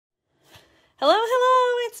Hello,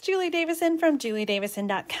 hello, it's Julie Davison from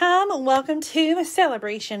juliedavison.com. Welcome to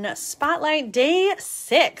Sale-a-Bration Spotlight Day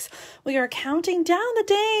 6. We are counting down the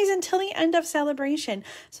days until the end of Sale-a-Bration.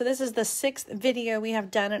 So this is the 6th video we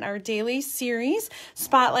have done in our daily series,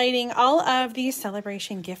 spotlighting all of the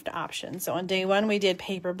Sale-a-Bration gift options. So on day 1, we did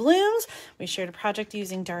paper blooms. We shared a project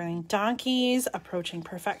using Darling Donkeys, Approaching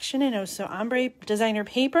Perfection, and Also Ombre designer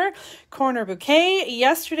paper, corner bouquet.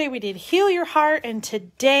 Yesterday, we did Heal Your Heart, and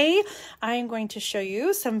today, I'm going to show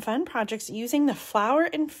you some fun projects using the Flower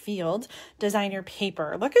and Field designer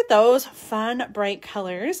paper. Look at those fun, bright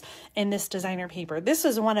colors in this designer paper. This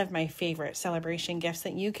is one of my favorite Sale-a-Bration gifts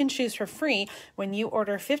that you can choose for free when you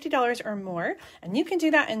order $50 or more. And you can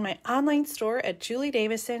do that in my online store at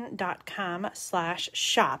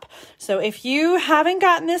juliedavison.com/shop. So if you haven't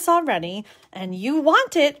gotten this already and you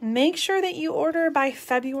want it, make sure that you order by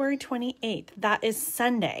February 28th. That is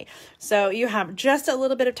Sunday. So you have just a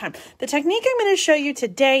little bit of time. The technique I'm going to show you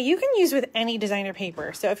today, you can use with any designer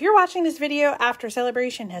paper. So if you're watching this video after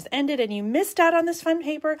Sale-a-Bration has ended and you missed out on this fun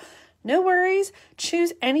paper, no worries.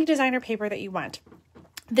 Choose any designer paper that you want.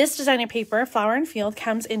 This designer paper, Flower and Field,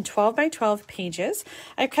 comes in 12 by 12 pages.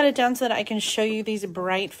 I've cut it down so that I can show you these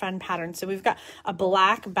bright, fun patterns. So we've got a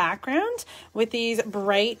black background with these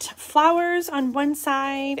bright flowers on one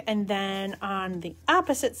side, and then on the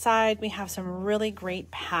opposite side, we have some really great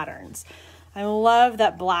patterns. I love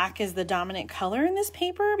that black is the dominant color in this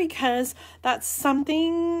paper because that's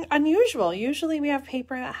something unusual. Usually we have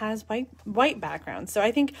paper that has white background. So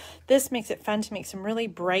I think this makes it fun to make some really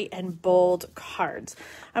bright and bold cards.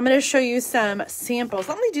 I'm going to show you some samples.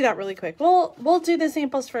 Let me do that really quick. We'll do the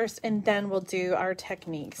samples first and then we'll do our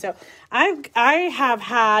technique. So I have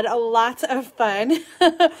had a lot of fun,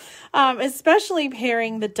 especially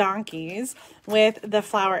pairing the donkeys with the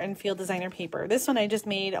Flower and Field designer paper. This one I just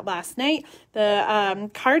made last night. The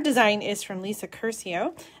card design is from Lisa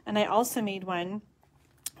Curcio, and I also made one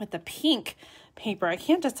with the pink paper. I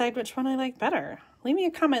can't decide which one I like better. Leave me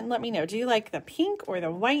a comment and let me know. Do you like the pink or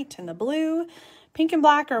the white and the blue? Pink and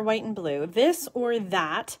black or white and blue? This or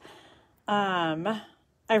that? I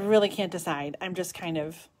really can't decide. I'm just kind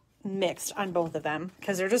of mixed on both of them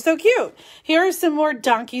because they're just so cute. Here are some more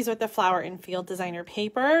donkeys with the Flower and Field designer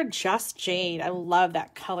paper. Just Jade. I love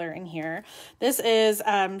that color in here. This is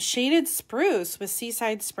Shaded Spruce with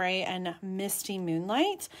Seaside Spray and Misty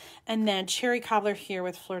Moonlight. And then Cherry Cobbler here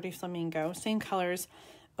with Flirty Flamingo. Same colors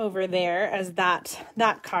over there as that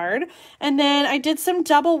card. And then I did some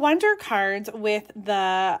double wonder cards with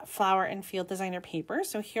the Flower and Field designer paper.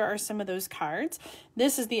 So here are some of those cards.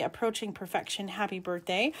 This is the Approaching Perfection Happy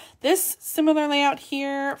Birthday. This similar layout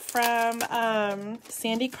here from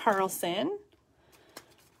Sandy Carlson.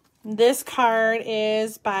 This card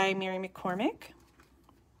is by Mary McCormick.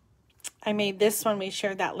 I made this one. We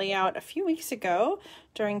shared that layout a few weeks ago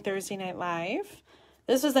during Thursday Night Live.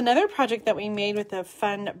 This was another project that we made with a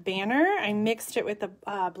fun banner. I mixed it with the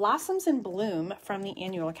Blossoms in Bloom from the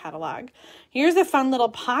annual catalog. Here's a fun little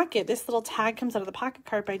pocket. This little tag comes out of the pocket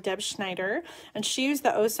card by Deb Schneider, and she used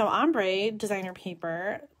the Also Ombre designer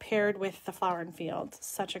paper paired with the Flower and Field.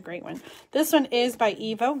 Such a great one. This one is by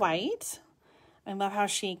Eva White. I love how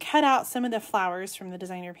she cut out some of the flowers from the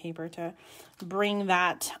designer paper to bring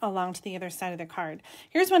that along to the other side of the card.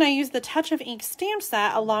 Here's when I used the Touch of Ink stamp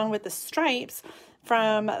set along with the stripes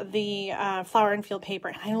from the Flower and Field paper.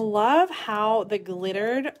 And I love how the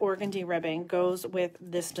glittered organdy ribbon goes with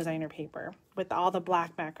this designer paper with all the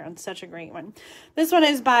black background. Such a great one. This one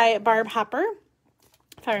is by Barb Hopper.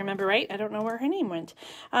 If I remember right, I don't know where her name went.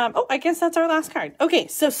 Oh, I guess that's our last card. Okay,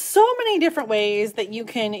 so many different ways that you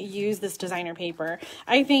can use this designer paper.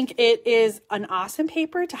 I think it is an awesome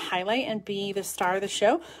paper to highlight and be the star of the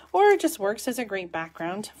show, or it just works as a great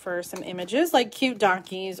background for some images like cute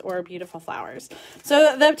donkeys or beautiful flowers.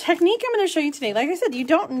 So the technique I'm going to show you today, like I said, you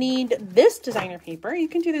don't need this designer paper. You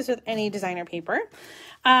can do this with any designer paper.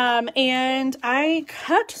 And I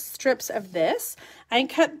cut strips of this. I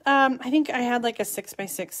cut, I think I had like a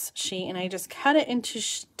 6x6 sheet, and I just cut it into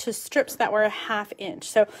strips that were a 1/2 inch.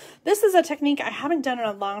 So this is a technique I haven't done in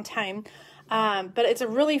a long time, but it's a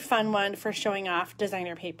really fun one for showing off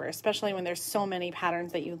designer paper, especially when there's so many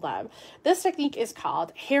patterns that you love. This technique is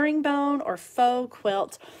called herringbone or faux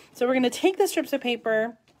quilt. So we're going to take the strips of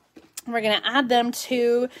paper, and we're going to add them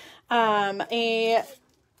to a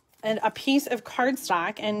a piece of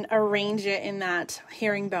cardstock and arrange it in that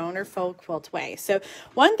herringbone or faux quilt way. So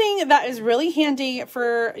one thing that is really handy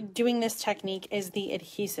for doing this technique is the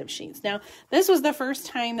adhesive sheets. Now, this was the first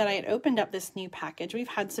time that I had opened up this new package. We've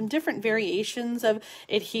had some different variations of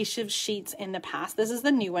adhesive sheets in the past. This is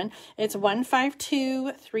the new one. It's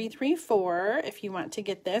 152334 if you want to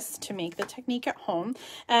get this to make the technique at home.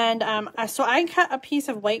 And so I cut a piece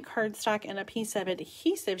of white cardstock and a piece of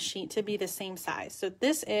adhesive sheet to be the same size. So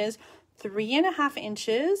this is 3.5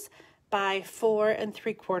 inches by 4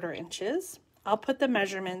 3/4 inches. I'll put the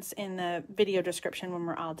measurements in the video description when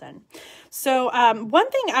we're all done. So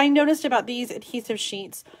one thing I noticed about these adhesive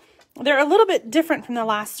sheets, they're a little bit different from the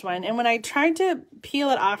last one. And when I tried to peel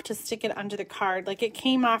it off to stick it under the card, like it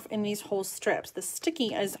came off in these whole strips. The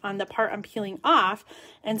sticky is on the part I'm peeling off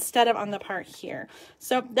instead of on the part here.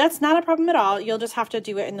 So that's not a problem at all. You'll just have to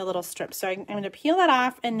do it in the little strips. So I'm going to peel that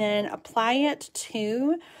off and then apply it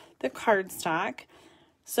to the cardstock.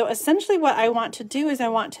 So essentially what I want to do is I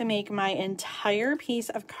want to make my entire piece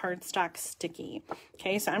of cardstock sticky.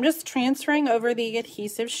 Okay, so I'm just transferring over the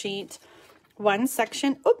adhesive sheet one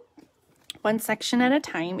section at a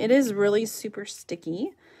time. It is really super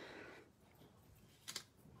sticky.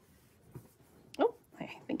 Oh,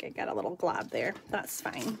 I think I got a little glob there. That's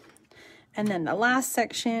fine. And then the last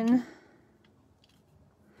section.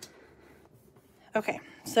 Okay,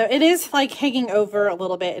 so it is like hanging over a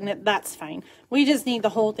little bit, and that's fine. We just need the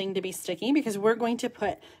whole thing to be sticky because we're going to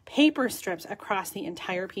put paper strips across the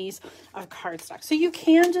entire piece of cardstock. So you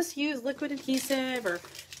can just use liquid adhesive or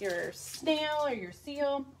your snail or your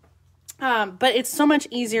seal, but it's so much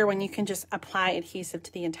easier when you can just apply adhesive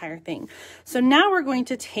to the entire thing. So now we're going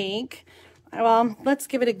to take, well, let's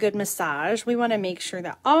give it a good massage. We want to make sure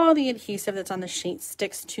that all the adhesive that's on the sheet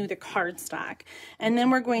sticks to the cardstock. And then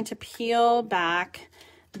we're going to peel back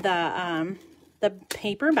the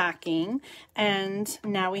paper backing, and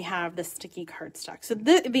now we have the sticky cardstock. So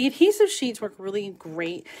the adhesive sheets work really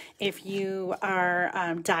great if you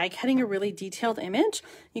are die cutting a really detailed image.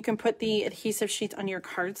 You can put the adhesive sheets on your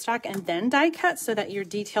cardstock and then die cut so that your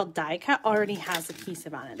detailed die cut already has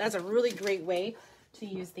adhesive on it. That's a really great way to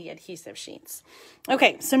use the adhesive sheets.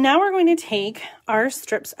 Okay, so now we're going to take our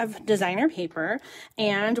strips of designer paper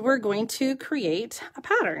and we're going to create a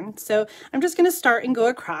pattern. So I'm just going to start and go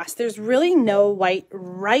across. There's really no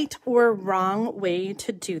right or wrong way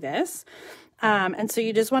to do this. And so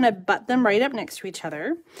you just want to butt them right up next to each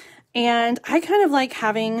other. And I kind of like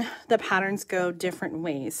having the patterns go different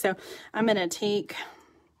ways. So I'm going to take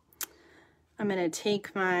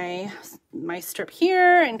my strip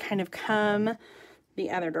here and kind of come the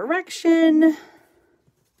other direction,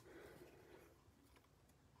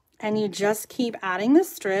 and you just keep adding the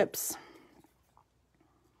strips.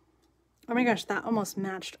 Oh my gosh, that almost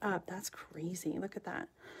matched up. That's crazy. Look at that.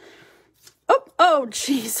 Oh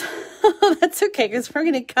geez. That's okay, because we're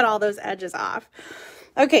going to cut all those edges off.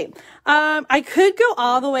 Okay, I could go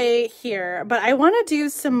all the way here, but I want to do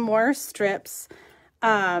some more strips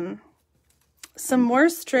that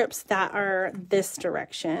are this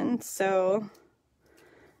direction. So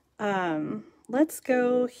let's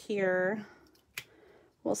go here.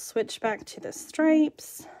 We'll switch back to the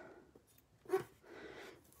stripes.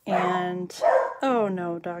 And, oh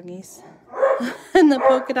no, doggies. And the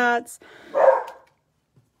polka dots.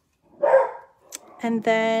 And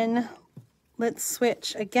then let's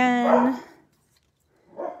switch again.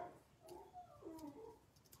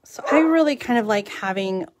 So I really kind of like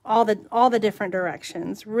having all the different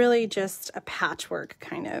directions, really just a patchwork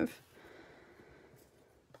kind of.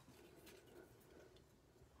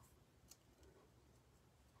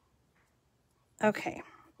 Okay,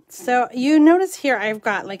 so you notice here I've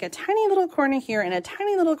got like a tiny little corner here and a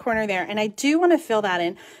tiny little corner there, and I do want to fill that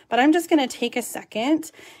in, but I'm just going to take a second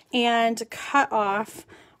and cut off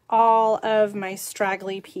all of my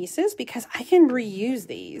straggly pieces because I can reuse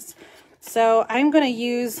these. So I'm going to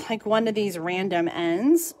use like one of these random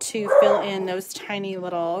ends to fill in those tiny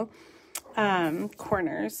little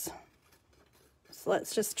corners. So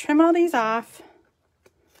let's just trim all these off.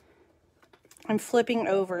 I'm flipping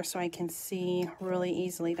over so I can see really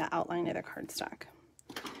easily the outline of the cardstock.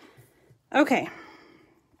 Okay.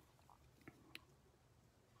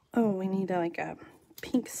 Oh, we need like a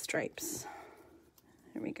pink stripes.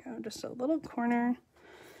 There we go. Just a little corner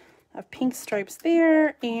of pink stripes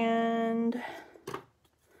there and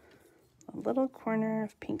a little corner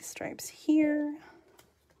of pink stripes here.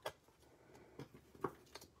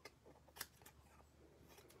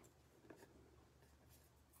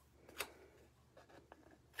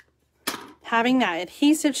 Having that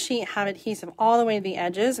adhesive sheet have adhesive all the way to the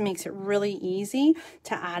edges makes it really easy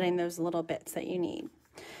to add in those little bits that you need.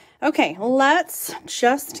 Okay, let's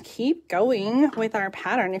just keep going with our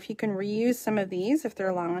pattern. If you can reuse some of these, if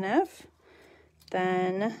they're long enough,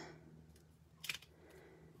 then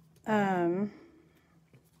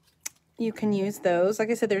you can use those.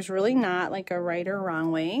 Like I said, there's really not like a right or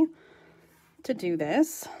wrong way to do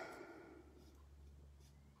this.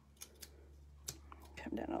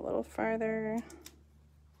 Come down a little farther.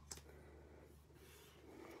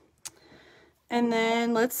 And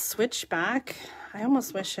then let's switch back. I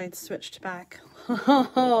almost wish I'd switched back.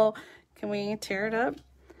 Can we tear it up?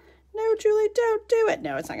 No, Julie, don't do it.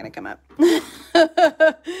 No, it's not going to come up.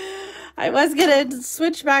 I was going to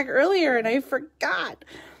switch back earlier and I forgot.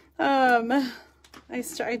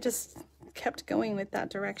 I just kept going with that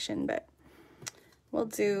direction, but we'll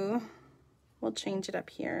change it up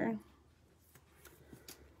here.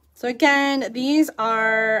 So again, these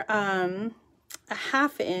are a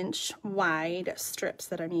 1/2 inch wide strips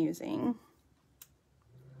that I'm using.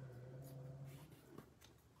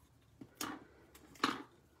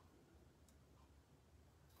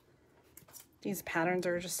 These patterns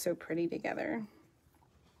are just so pretty together.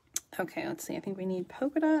 Okay, let's see. I think we need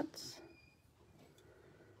polka dots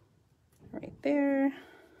right there.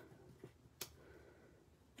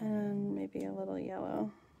 And maybe a little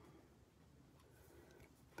yellow.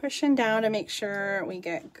 Pushing down to make sure we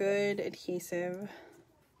get good adhesive.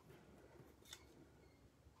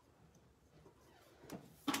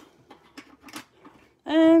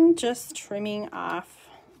 And just trimming off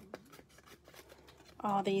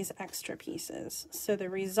all these extra pieces. So the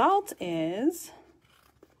result is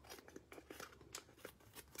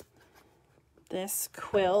this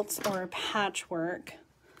quilt or patchwork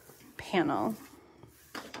panel.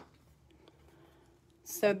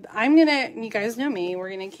 So you guys know me, we're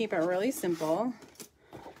gonna keep it really simple.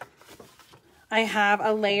 I have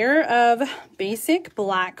a layer of basic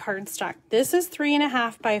black cardstock. This is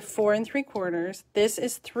 3.5 by 4 3/4. This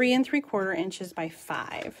is 3 3/4 inches by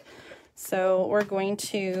 5. So we're going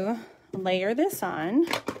to layer this on.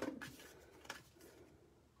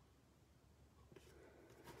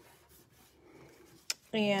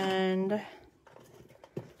 And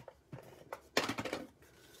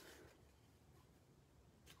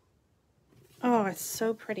oh, it's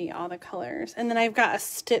so pretty, all the colors. And then I've got a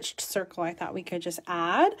stitched circle I thought we could just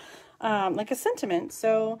add, like a sentiment.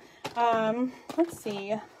 So let's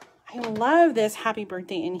see. I love this happy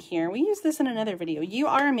birthday in here. We used this in another video. You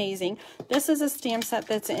are amazing. This is a stamp set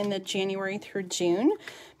that's in the January through June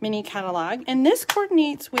mini catalog. And this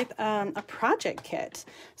coordinates with a project kit.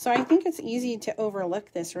 So I think it's easy to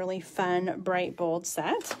overlook this really fun, bright, bold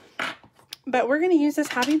set. But we're going to use this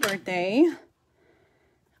happy birthday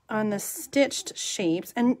on the stitched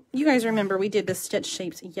shapes. And you guys remember we did the stitched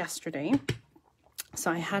shapes yesterday.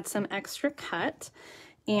 So I had some extra cut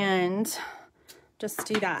and just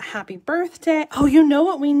do that happy birthday. Oh, you know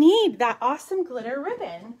what we need? That awesome glitter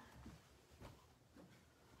ribbon.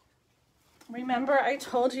 Remember I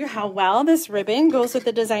told you how well this ribbon goes with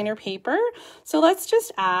the designer paper? So let's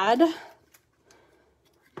just add,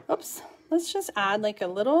 oops, let's just add like a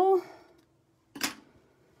little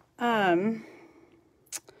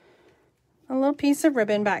piece of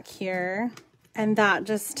ribbon back here, and that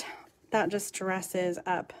just dresses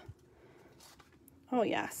up. Oh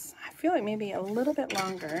yes, I feel like maybe a little bit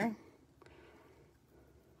longer.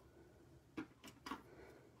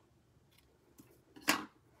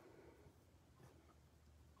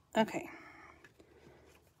 Okay,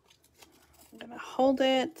 I'm gonna hold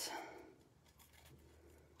it.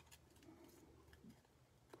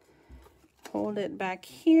 Hold it back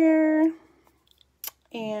here,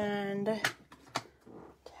 and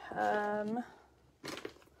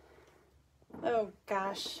oh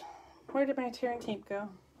gosh, where did my tearing tape go?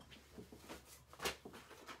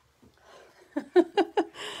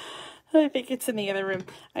 I think it's in the other room.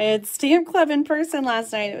 I had Stamp Club in person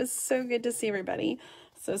last night. It was so good to see everybody.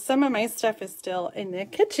 So some of my stuff is still in the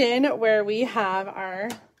kitchen where we have our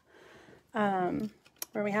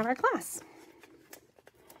class.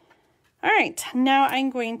 All right, now I'm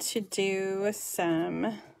going to do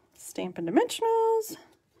some Stampin' Dimensionals,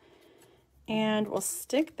 and we'll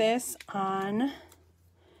stick this on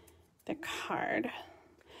the card.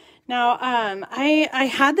 Now, I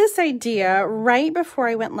had this idea right before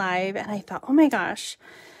I went live, and I thought, oh my gosh,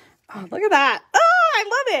 oh, look at that. Oh, I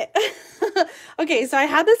love it. Okay, so I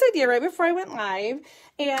had this idea right before I went live,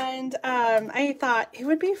 and I thought it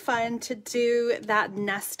would be fun to do that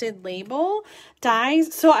nested label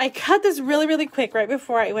dies. So I cut this really, really quick right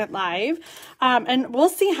before I went live, and we'll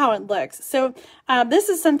see how it looks. So this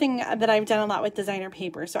is something that I've done a lot with designer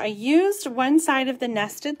paper. So I used one side of the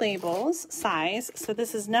nested labels size. So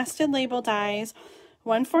this is nested label dies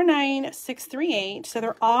 149638. So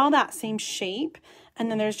they're all that same shape, and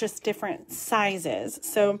then there's just different sizes.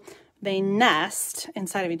 So they nest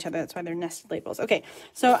inside of each other. That's why they're nested labels. Okay,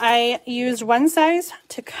 so I used one size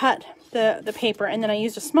to cut the paper, and then I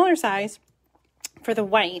used a smaller size for the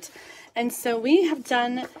white. And so we have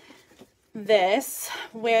done this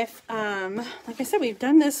with, like I said, we've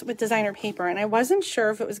done this with designer paper, and I wasn't sure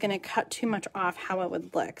if it was going to cut too much off how it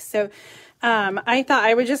would look. So I thought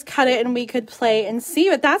I would just cut it and we could play and see,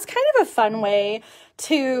 but that's kind of a fun way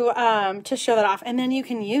to show that off. And then you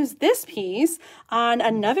can use this piece on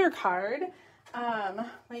another card,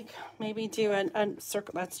 like maybe do a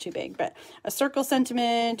circle. That's too big, but a circle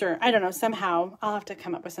sentiment, or I don't know, somehow I'll have to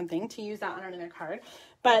come up with something to use that on another card.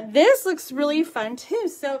 But this looks really fun too.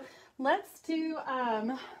 So let's do,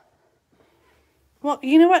 well,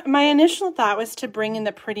 you know what? My initial thought was to bring in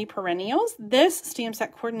the pretty perennials. This stamp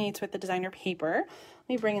set coordinates with the designer paper. Let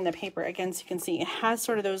me bring in the paper again so you can see. It has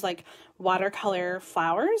sort of those like watercolor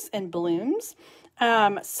flowers and blooms.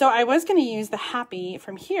 So I was going to use the happy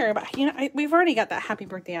from here, but you know, we've already got that happy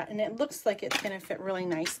birthday out, and it looks like it's going to fit really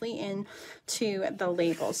nicely into the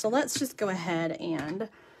label. So let's just go ahead and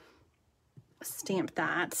stamp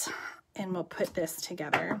that, and we'll put this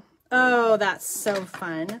together. Oh, that's so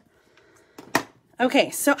fun.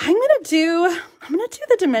 Okay, so I'm gonna do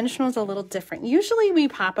the dimensionals a little different. Usually we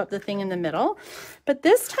pop up the thing in the middle, but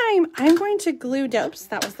this time I'm going to glue down. Oops,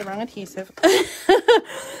 that was the wrong adhesive.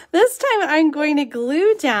 This time I'm going to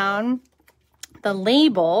glue down the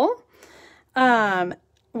label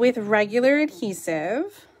with regular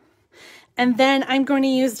adhesive, and then I'm going to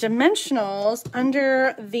use dimensionals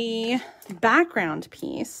under the background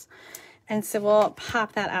piece. And so we'll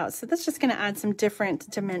pop that out. So that's just going to add some different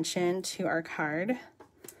dimension to our card.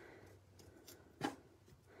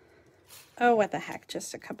 Oh, what the heck,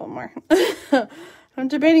 just a couple more. I'm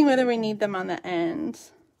debating whether we need them on the end.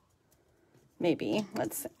 Maybe.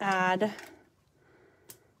 Let's add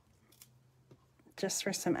just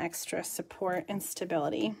for some extra support and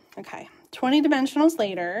stability. Okay, 20 dimensionals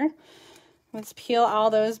later. Let's peel all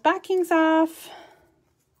those backings off.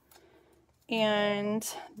 And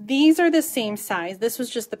these are the same size. This was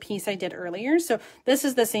just the piece I did earlier. So this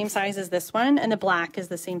is the same size as this one, and the black is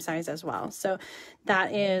the same size as well. So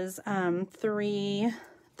that is the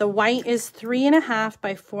white is 3.5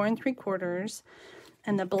 by 4 3/4,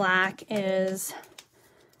 and the black is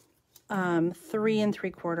 3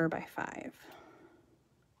 3/4 by 5.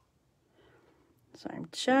 So I'm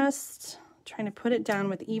just trying to put it down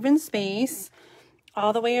with even space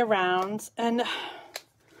all the way around, and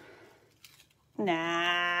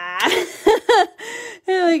nah.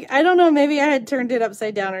 Like, I don't know, maybe I had turned it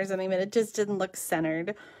upside down or something, but it just didn't look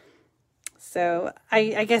centered. So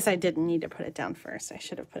I guess I didn't need to put it down first. I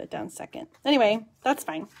should have put it down second. Anyway, that's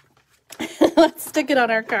fine. Let's stick it on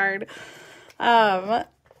our card. And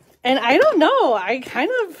I don't know, I kind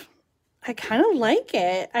of like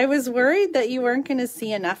it. I was worried that you weren't going to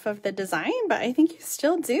see enough of the design, but I think you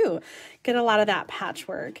still do get a lot of that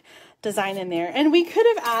patchwork design in there. And we could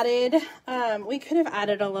have added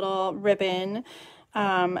a little ribbon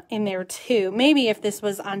in there too, maybe if this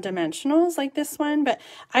was on dimensionals like this one, but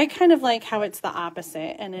I kind of like how it's the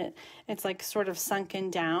opposite, and it's like sort of sunken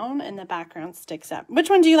down and the background sticks up. Which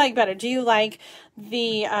one do you like better? Do you like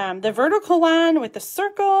the vertical one with the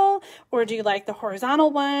circle, or do you like the horizontal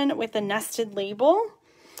one with the nested label?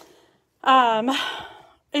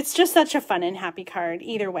 It's just such a fun and happy card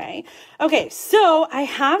either way. Okay, so I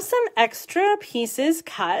have some extra pieces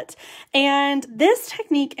cut, and this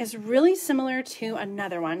technique is really similar to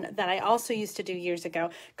another one that I also used to do years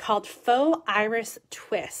ago called Faux Iris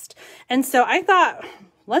Twist. And so I thought,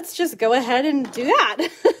 let's just go ahead and do that.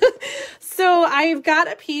 So I've got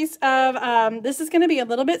a piece of, this is going to be a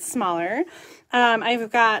little bit smaller.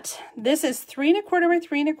 This is 3 1/4 by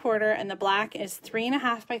 3 1/4, and the black is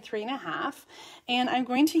 3.5 by 3.5. And I'm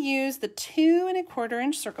going to use the 2 1/4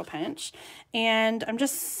 inch circle punch, and I'm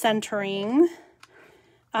just centering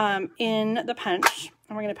in the punch,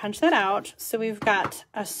 and we're going to punch that out. So we've got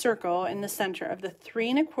a circle in the center of the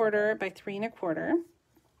 3 1/4 by 3 1/4.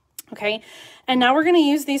 Okay, and now we're going to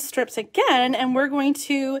use these strips again, and we're going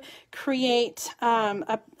to create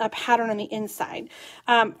a pattern on the inside.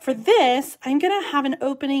 For this, I'm going to have an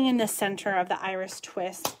opening in the center of the iris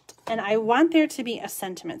twist, and I want there to be a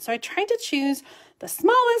sentiment. So I tried to choose the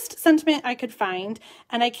smallest sentiment I could find,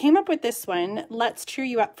 and I came up with this one, Let's Cheer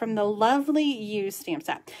You Up, from the Lovely You stamp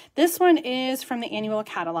set. This one is from the annual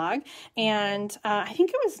catalog, and I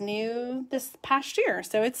think it was new this past year,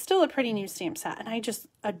 so it's still a pretty new stamp set, and I just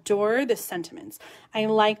adore the sentiments. I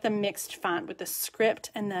like the mixed font with the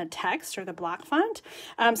script and the text, or the block font.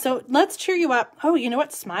 So Let's Cheer You Up. Oh, you know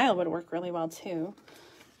what? Smile would work really well too.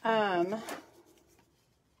 I'm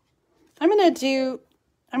gonna do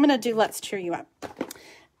Let's Cheer You Up.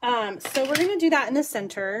 So we're gonna do that in the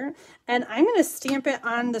center, and I'm gonna stamp it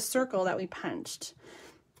on the circle that we punched,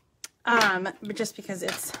 just because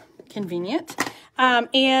it's convenient.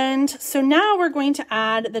 And so now we're going to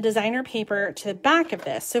add the designer paper to the back of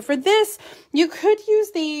this. So for this, you could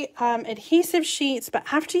use the adhesive sheets, but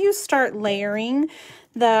after you start layering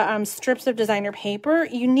the strips of designer paper,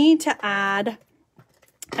 you need to add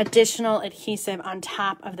additional adhesive on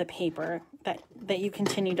top of the paper that you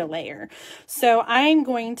continue to layer. So I'm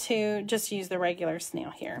going to just use the regular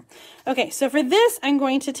snail here. Okay, so for this, I'm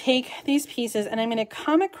going to take these pieces and I'm going to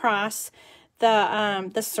come across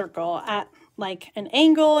the circle at like an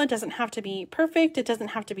angle. It doesn't have to be perfect. It doesn't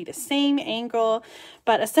have to be the same angle,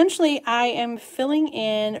 but essentially I am filling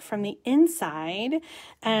in from the inside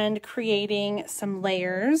and creating some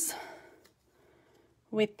layers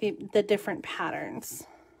with the different patterns.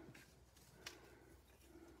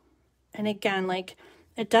 And again, like,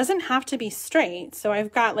 it doesn't have to be straight. So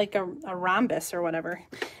I've got like a rhombus or whatever.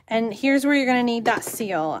 And here's where you're going to need that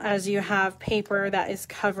seal. As you have paper that is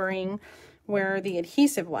covering where the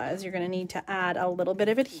adhesive was, you're going to need to add a little bit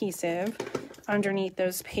of adhesive underneath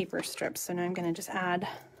those paper strips. So now I'm going to just add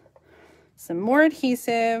some more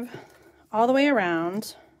adhesive all the way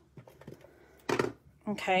around.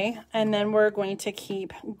 Okay, and then we're going to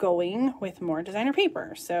keep going with more designer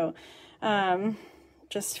paper. So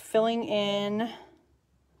just filling in,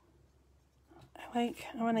 I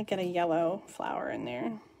want to get a yellow flower in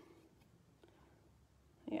there.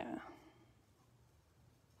 Yeah.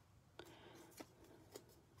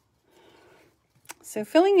 So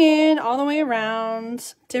filling in all the way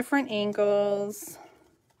around, different angles.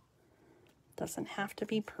 Doesn't have to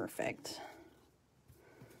be perfect.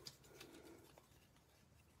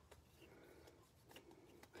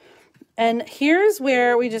 And here's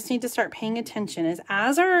where we just need to start paying attention, is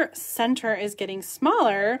as our center is getting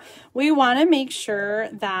smaller, we want to make sure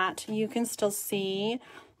that you can still see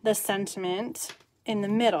the sentiment in the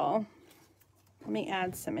middle. Let me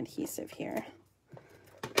add some adhesive here.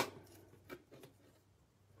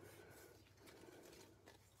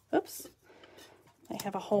 Oops, I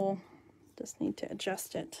have a hole, just need to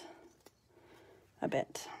adjust it a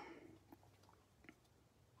bit.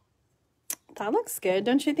 That looks good,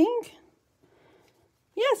 don't you think?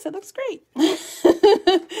 Yes, it looks great.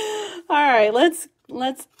 All right,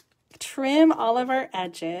 let's trim all of our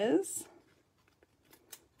edges.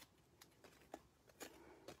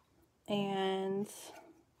 And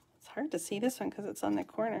it's hard to see this one because it's on the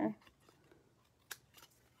corner.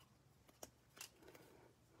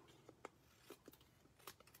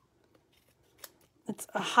 It's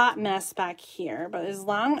a hot mess back here, but as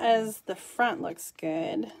long as the front looks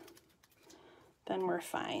good, then we're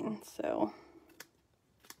fine. So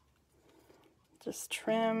just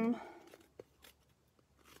trim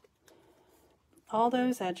all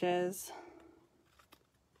those edges.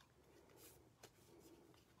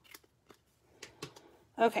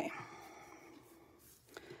 Okay.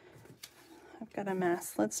 I've got a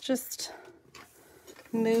mess. Let's just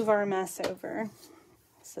move our mess over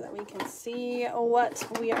so that we can see what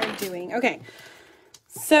we are doing. Okay,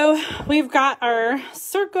 so we've got our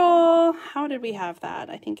circle. How did we have that?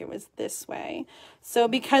 I think it was this way. So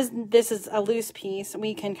because this is a loose piece,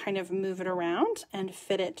 we can kind of move it around and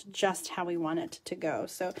fit it just how we want it to go.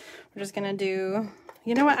 So we're just gonna do,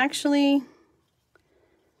 you know what, actually,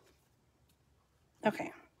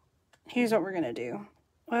 okay, here's what we're gonna do.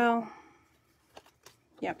 Well,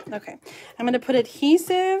 yep, okay. I'm gonna put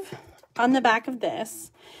adhesive on the back of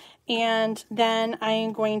this, and then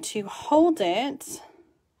I'm going to hold it.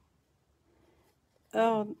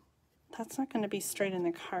 Oh, that's not going to be straight in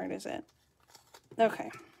the card, is it?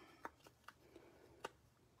 Okay.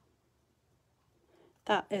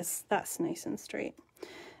 That's nice and straight.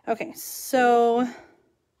 Okay, so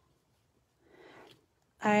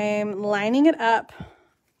I'm lining it up,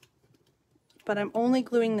 but I'm only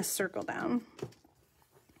gluing the circle down.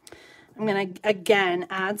 I'm going to, again,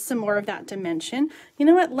 add some more of that dimension. You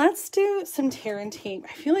know what? Let's do some tear and tape.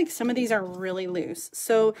 I feel like some of these are really loose.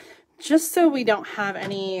 So just so we don't have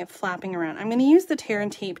any flapping around, I'm going to use the tear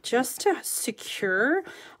and tape just to secure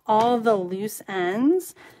all the loose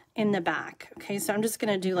ends in the back. Okay, so I'm just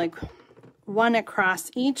going to do like one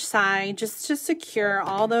across each side just to secure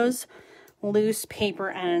all those loose paper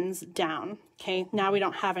ends down. Okay, now we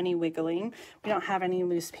don't have any wiggling. We don't have any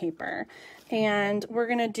loose paper. And we're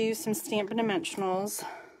going to do some Stampin' Dimensionals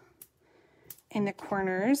in the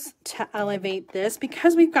corners to elevate this,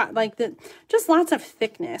 because we've got like just lots of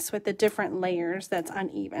thickness with the different layers that's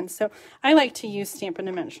uneven. So I like to use Stampin'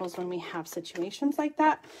 Dimensionals when we have situations like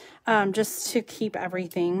that, just to keep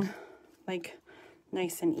everything like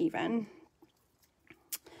nice and even.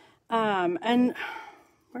 And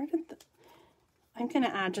where did I'm going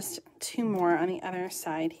to add just 2 more on the other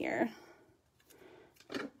side here.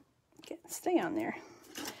 Stay on there.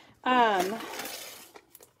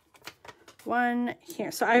 One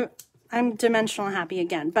here. So I'm dimensional happy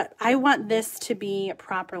again, but I want this to be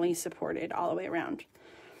properly supported all the way around.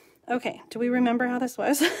 Okay, do we remember how this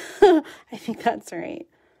was? I think that's right.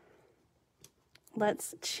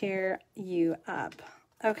 Let's cheer you up.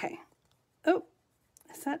 Okay. Oh,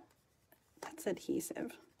 that's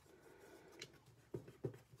adhesive.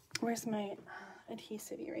 Where's my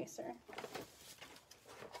adhesive eraser?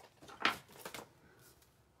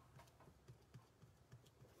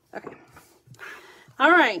 Okay.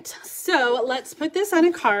 All right, so let's put this on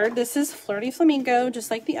a card. This is Flirty Flamingo,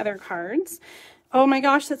 just like the other cards. Oh my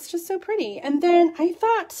gosh, that's just so pretty. And then I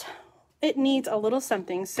thought it needs a little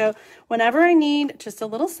something. So whenever I need just a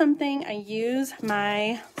little something, I use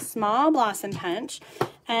my small blossom punch.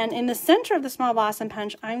 And in the center of the small blossom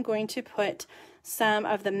punch, I'm going to put some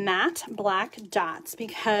of the matte black dots,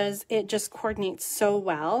 because it just coordinates so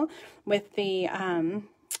well with the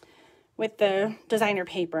designer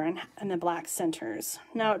paper and the black centers.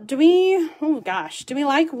 Now, do we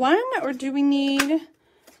like one, or do we need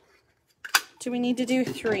to do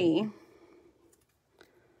 3?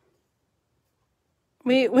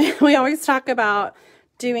 We always talk about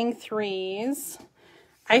doing 3s.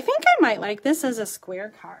 I think I might like this as a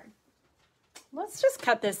square card. Let's just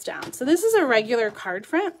cut this down. So this is a regular card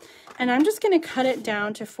front, and I'm just going to cut it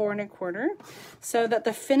down to 4 1/4, so that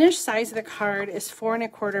the finished size of the card is 4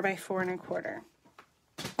 1/4 by 4 1/4.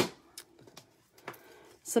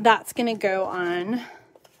 So that's going to go on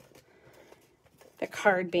the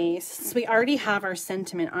card base. So we already have our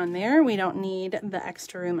sentiment on there. We don't need the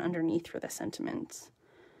extra room underneath for the sentiments.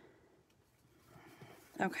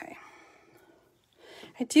 Okay.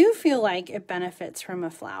 I do feel like it benefits from a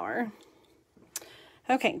flower.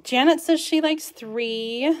 Okay, Janet says she likes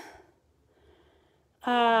 3.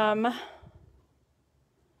 Thank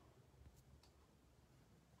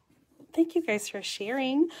you guys for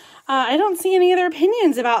sharing. I don't see any other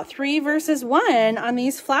opinions about 3 versus 1 on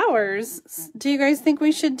these flowers. Do you guys think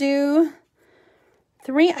we should do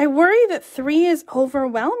 3? I worry that 3 is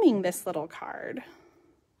overwhelming this little card.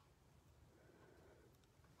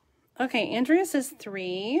 Okay, Andrea says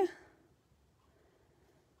 3.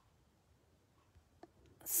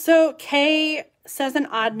 So Kay says an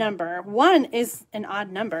odd number. 1 is an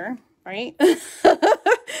odd number, right?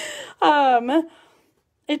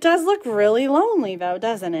 It does look really lonely though,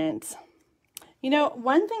 doesn't it? You know,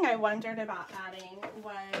 one thing I wondered about adding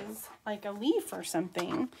was like a leaf or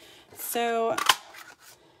something. So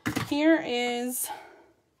here is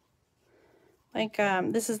like,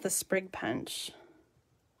 this is the sprig punch.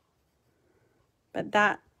 But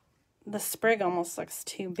the sprig almost looks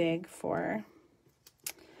too big for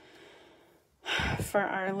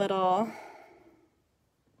our little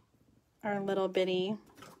bitty,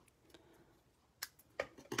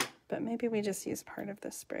 but maybe we just use part of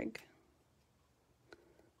the sprig.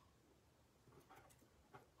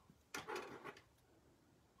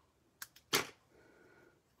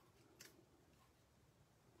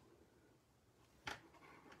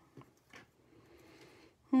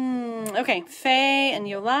 Okay, Faye and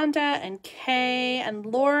Yolanda and Kay and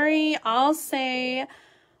Lori all say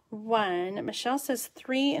 1. Michelle says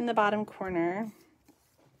 3 in the bottom corner.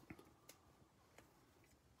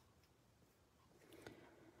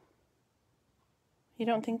 You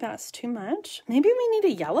don't think that's too much? Maybe we need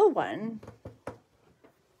a yellow one.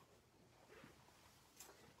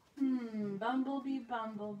 Bumblebee,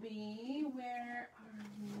 Bumblebee, where are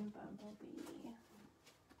you, Bumblebee?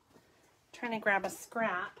 Trying to grab a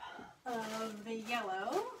scrap of the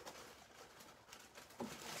yellow.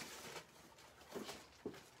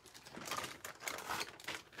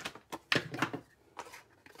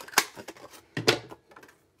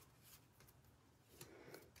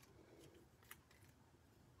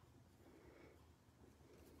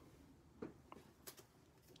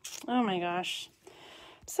 Oh my gosh,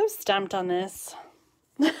 I'm so stumped on this.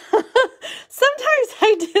 Sometimes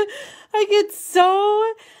I get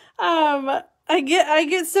so I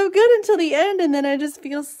get so good until the end, and then I just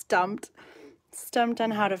feel stumped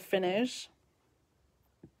on how to finish.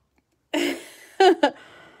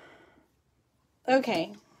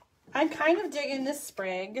 Okay, I'm kind of digging this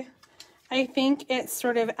sprig. I think it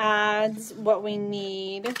sort of adds what we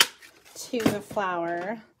need to the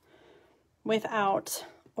flower without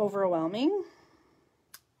overwhelming.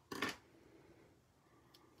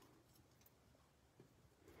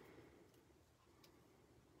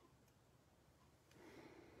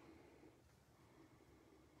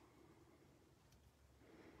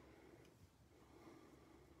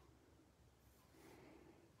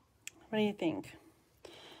 What do you think?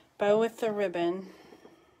 Bow with the ribbon.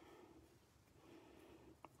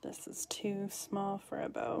 This is too small for a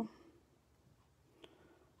bow.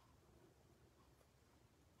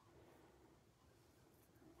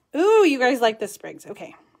 Ooh, you guys like the sprigs.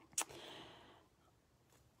 Okay.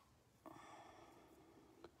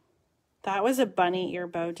 That was a bunny ear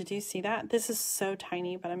bow. Did you see that? This is so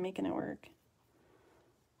tiny, but I'm making it work.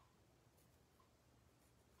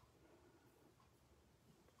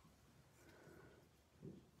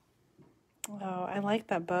 Oh, I like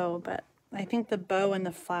that bow, but I think the bow and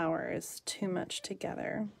the flower is too much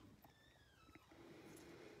together.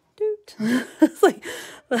 Doot. It's like,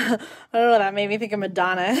 I don't know, that made me think of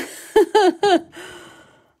Madonna.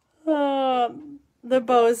 Oh, the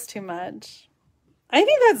bow is too much. I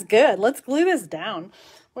think that's good. Let's glue this down.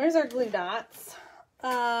 Where's our glue dots?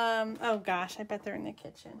 Oh gosh, I bet they're in the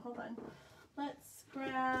kitchen. Hold on. Let's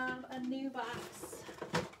grab a new box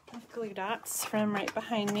of glue dots from right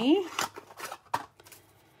behind me.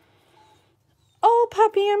 Oh,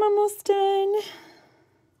 puppy, I'm almost done.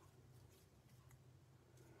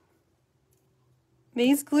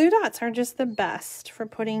 These glue dots are just the best for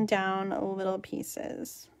putting down little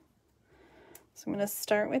pieces. So I'm going to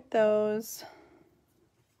start with those.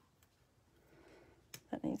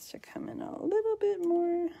 That needs to come in a little bit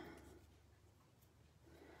more.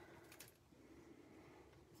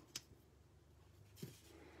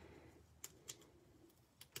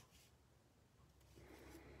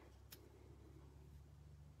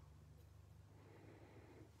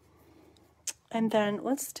 And then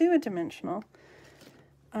let's do a dimensional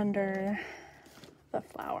under the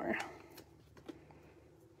flower.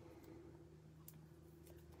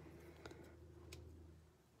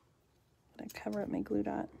 I'm gonna cover up my glue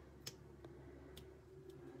dot.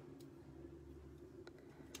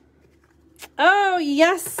 Oh,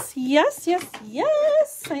 yes, yes, yes,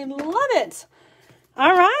 yes. I love it.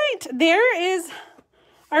 All right, there is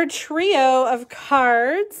our trio of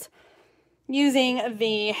cards. Using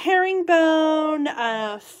the herringbone,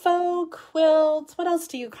 faux quilt. What else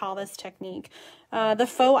do you call this technique? The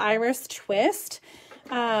faux iris twist.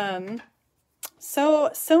 So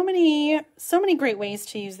many great ways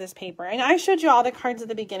to use this paper. And I showed you all the cards at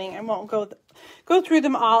the beginning. I won't go through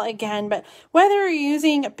them all again, but whether you're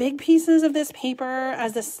using big pieces of this paper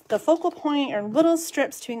as the focal point or little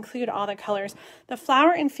strips to include all the colors, the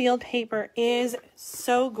flower and field paper is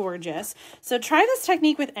so gorgeous. So try this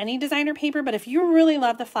technique with any designer paper, but if you really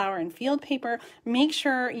love the flower and field paper, make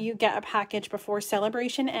sure you get a package before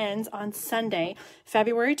Sale-a-Bration ends on Sunday,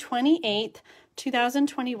 February 28th.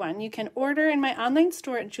 2021. You can order in my online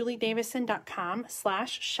store at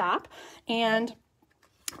juliedavison.com/shop, and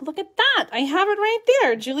look at that. I have it right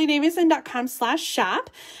there, juliedavison.com/shop.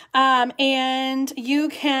 And you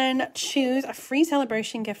can choose a free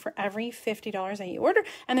Sale-a-Bration gift for every $50 that you order.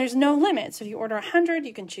 And there's no limit. So if you order 100,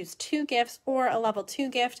 you can choose 2 gifts or a level 2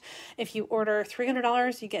 gift. If you order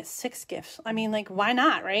 $300, you get 6 gifts. I mean, like, why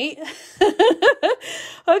not, right?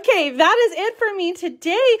 Okay, that is it for me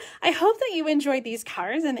today. I hope that you enjoyed these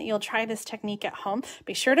cards and that you'll try this technique at home.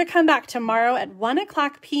 Be sure to come back tomorrow at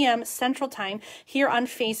 1:00 p.m. Central Time here on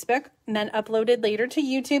Facebook, and then uploaded later to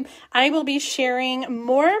YouTube. I will be sharing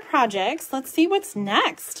more projects. Let's see what's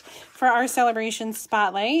next for our Sale-a-Bration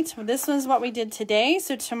Spotlight. This was what we did today.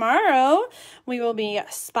 So tomorrow we will be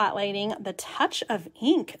spotlighting the Touch of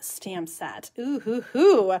Ink stamp set. Ooh, hoo,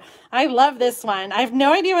 hoo. I love this one. I have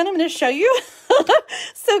no idea what I'm going to show you.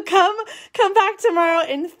 So come back tomorrow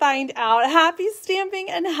and find out. Happy stamping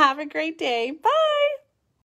and have a great day. Bye.